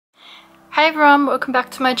Hi everyone, welcome back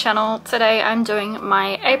to my channel. Today I'm doing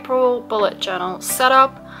my April bullet journal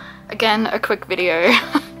setup. Again, a quick video.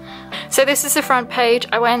 So this is the front page.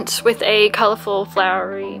 I went with a colourful,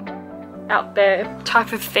 flowery, out there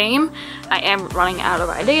type of theme. I am running out of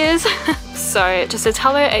ideas. So just says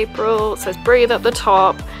hello April, it says breathe at the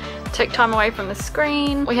top, take time away from the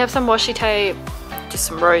screen. We have some washi tape, just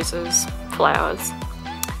some roses, flowers,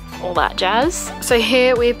 all that jazz. So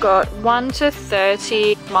here we've got 1 to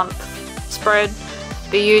 30 month spread,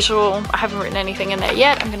 the usual. I haven't written anything in there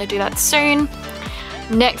yet. I'm going to do that soon.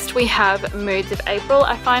 Next we have moods of April.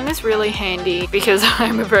 I find this really handy because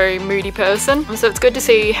I'm a very moody person, so it's good to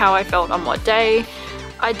see how I felt on what day.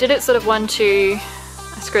 I did it sort of 1, 2,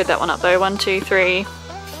 I screwed that one up though, 1, 2, 3,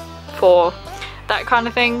 4, that kind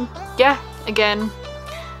of thing. Yeah, again,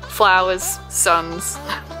 flowers, suns,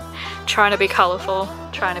 trying to be colourful,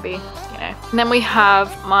 trying to be, you know. And then we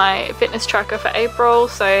have my fitness tracker for April,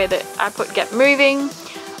 so that I put get moving.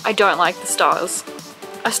 I don't like the stars.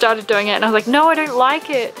 I started doing it and I was like, no, I don't like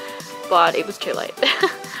it, but it was too late.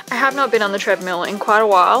 I have not been on the treadmill in quite a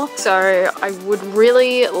while, so I would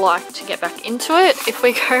really like to get back into it. If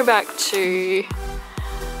we go back to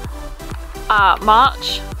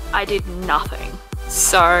March, I did nothing.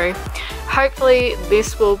 So hopefully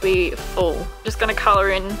this will be full. Just gonna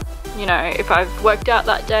colour in, you know, if I've worked out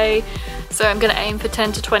that day. So I'm gonna aim for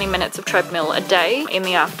 10 to 20 minutes of treadmill a day in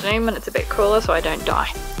the afternoon when it's a bit cooler so I don't die.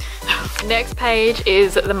 Next page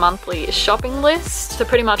is the monthly shopping list. So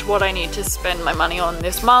pretty much what I need to spend my money on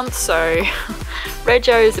this month. So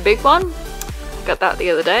Rego is a big one. I got that the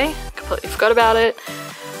other day. Completely forgot about it.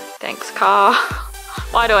 Thanks car.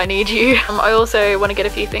 Why do I need you? I also want to get a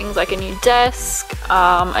few things like a new desk,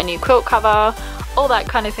 a new quilt cover, all that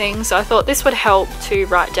kind of thing. So I thought this would help to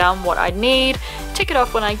write down what I need, tick it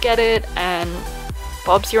off when I get it, and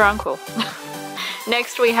Bob's your uncle.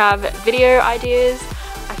 Next we have video ideas.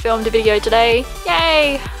 I filmed a video today,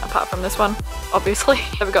 yay! Apart from this one, obviously.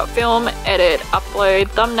 I've got film, edit, upload,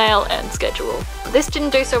 thumbnail, and schedule. This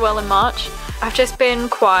didn't do so well in March. I've just been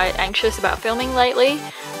quite anxious about filming lately,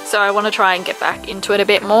 so I want to try and get back into it a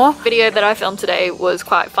bit more. The video that I filmed today was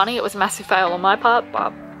quite funny. It was a massive fail on my part,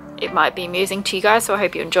 but it might be amusing to you guys, so I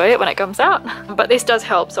hope you enjoy it when it comes out. But this does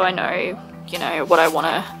help, so I know, you know, what I want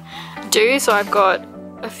to do. So I've got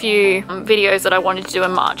a few videos that I wanted to do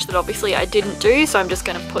in March that obviously I didn't do, so I'm just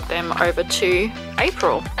going to put them over to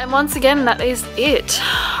April. And once again, that is it.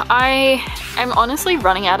 I am honestly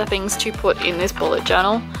running out of things to put in this bullet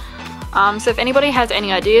journal. So if anybody has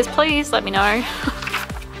any ideas, please let me know.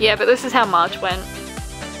 Yeah, but this is how March went.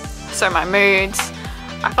 So my moods.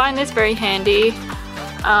 I find this very handy.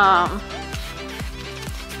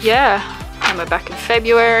 Yeah, and we're back in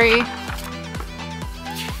February.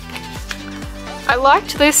 I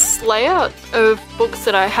liked this layout of books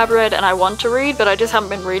that I have read and I want to read, but I just haven't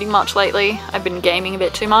been reading much lately. I've been gaming a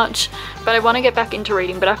bit too much, but I want to get back into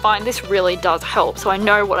reading, but I find this really does help. So I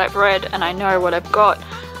know what I've read and I know what I've got,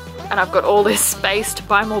 and I've got all this space to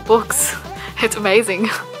buy more books. It's amazing.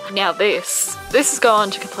 Now this has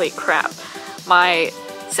gone to complete crap. My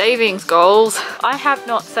savings goals, I have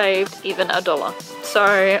not saved even $1.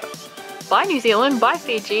 So bye New Zealand, bye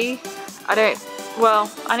Fiji.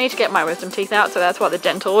 Well, I need to get my wisdom teeth out, so that's what the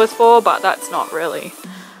dental is for, but that's not really,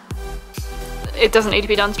 it doesn't need to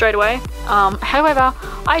be done straight away. However,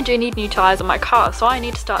 I do need new tyres on my car, so I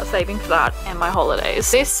need to start saving for that and my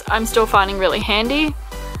holidays. This I'm still finding really handy,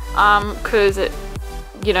 because it,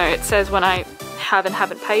 you know, it says when I have and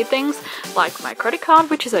haven't paid things, like my credit card,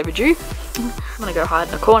 which is overdue. I'm gonna go hide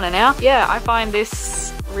in a corner now. Yeah, I find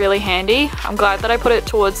this really handy. I'm glad that I put it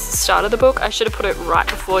towards the start of the book. I should have put it right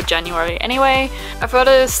before January anyway. I've got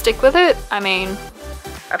to stick with it. I mean,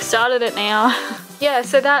 I've started it now. Yeah,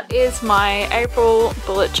 so that is my April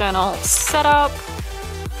bullet journal setup.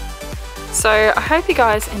 So I hope you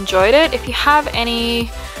guys enjoyed it. If you have any,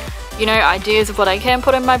 you know, ideas of what I can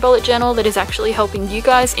put in my bullet journal that is actually helping you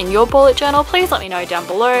guys in your bullet journal, please let me know down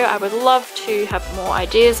below. I would love to have more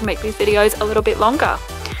ideas and make these videos a little bit longer.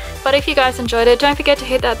 But if you guys enjoyed it, don't forget to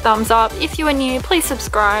hit that thumbs up. If you are new, please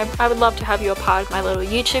subscribe. I would love to have you a part of my little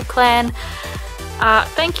YouTube clan.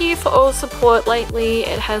 Thank you for all the support lately.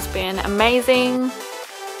 It has been amazing.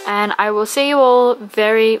 And I will see you all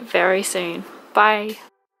very, very soon. Bye.